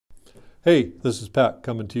Hey, this is Pat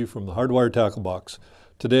coming to you from the Hardwire Tackle box.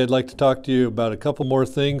 Today I'd like to talk to you about a couple more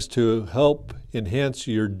things to help enhance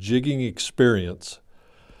your jigging experience.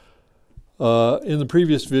 In the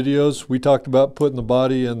previous videos we talked about putting the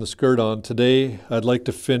body and the skirt on. Today I'd like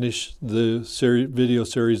to finish the video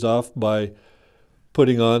series off by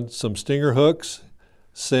putting on some stinger hooks,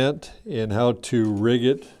 scent, and how to rig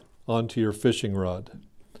it onto your fishing rod.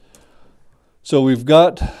 So we've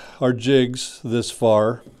got our jigs this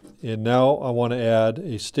far, and now I want to add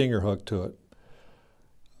a stinger hook to it.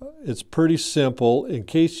 It's pretty simple. In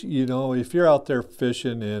case, if you're out there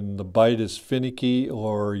fishing and the bite is finicky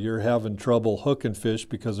or you're having trouble hooking fish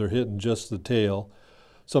because they're hitting just the tail,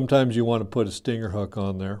 sometimes you want to put a stinger hook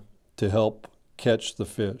on there to help catch the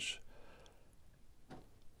fish.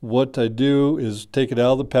 What I do is take it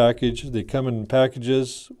out of the package. They come in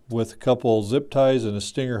packages with a couple zip ties and a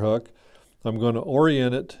stinger hook. I'm going to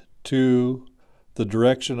orient it to the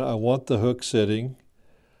direction I want the hook sitting.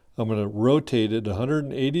 I'm going to rotate it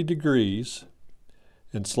 180 degrees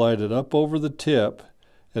and slide it up over the tip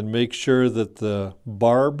and make sure that the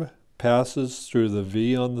barb passes through the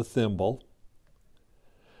V on the thimble.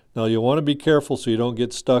 Now you want to be careful so you don't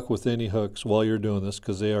get stuck with any hooks while you're doing this,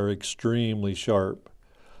 because they are extremely sharp.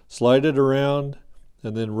 Slide it around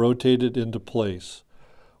and then rotate it into place.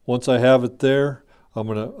 Once I have it there, I'm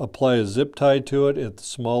going to apply a zip tie to it at the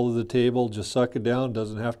small of the table. Just suck it down.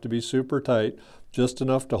 Doesn't have to be super tight, just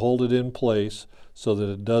enough to hold it in place so that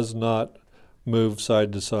it does not move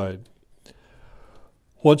side to side.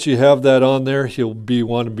 Once you have that on there, you'll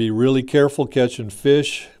want to be really careful catching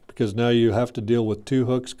fish, because now you have to deal with two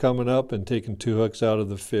hooks coming up and taking two hooks out of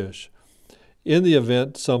the fish. In the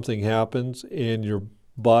event something happens and your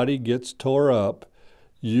body gets tore up,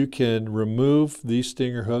 you can remove these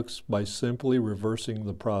stinger hooks by simply reversing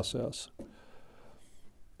the process.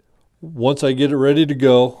 Once I get it ready to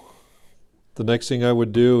go, the next thing I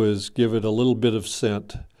would do is give it a little bit of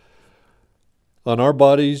scent. On our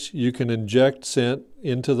bodies, you can inject scent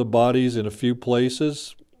into the bodies in a few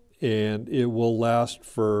places, and it will last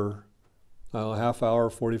for a half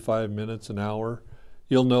hour, 45 minutes, an hour.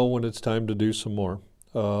 You'll know when it's time to do some more.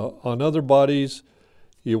 On other bodies,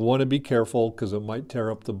 you want to be careful because it might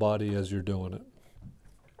tear up the body as you're doing it.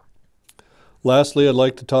 Lastly, I'd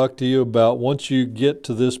like to talk to you about, once you get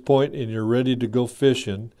to this point and you're ready to go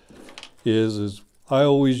fishing, is I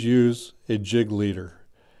always use a jig leader.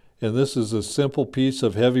 And this is a simple piece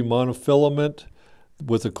of heavy monofilament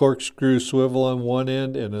with a corkscrew swivel on one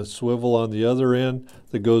end and a swivel on the other end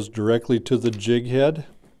that goes directly to the jig head.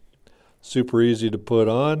 Super easy to put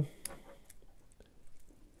on.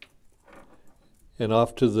 And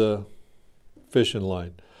off to the fishing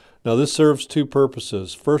line. Now this serves two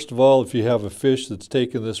purposes. First of all, if you have a fish that's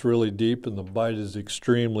taken this really deep and the bite is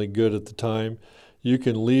extremely good at the time, you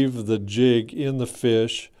can leave the jig in the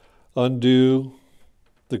fish, undo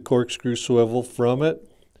the corkscrew swivel from it,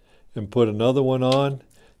 and put another one on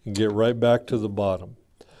and get right back to the bottom.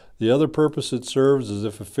 The other purpose it serves is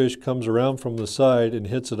if a fish comes around from the side and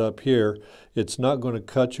hits it up here, it's not going to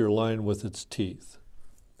cut your line with its teeth.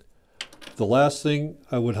 The last thing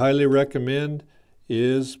I would highly recommend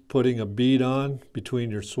is putting a bead on between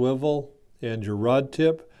your swivel and your rod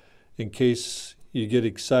tip in case you get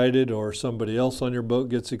excited or somebody else on your boat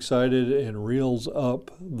gets excited and reels up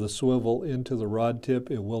the swivel into the rod tip.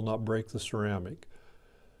 It will not break the ceramic.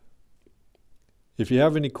 If you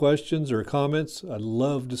have any questions or comments, I'd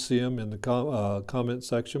love to see them in the comment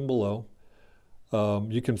section below.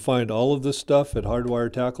 You can find all of this stuff at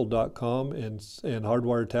hardwiretackle.com and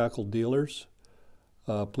Hardwire Tackle dealers.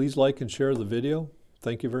 Please like and share the video.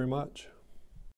 Thank you very much.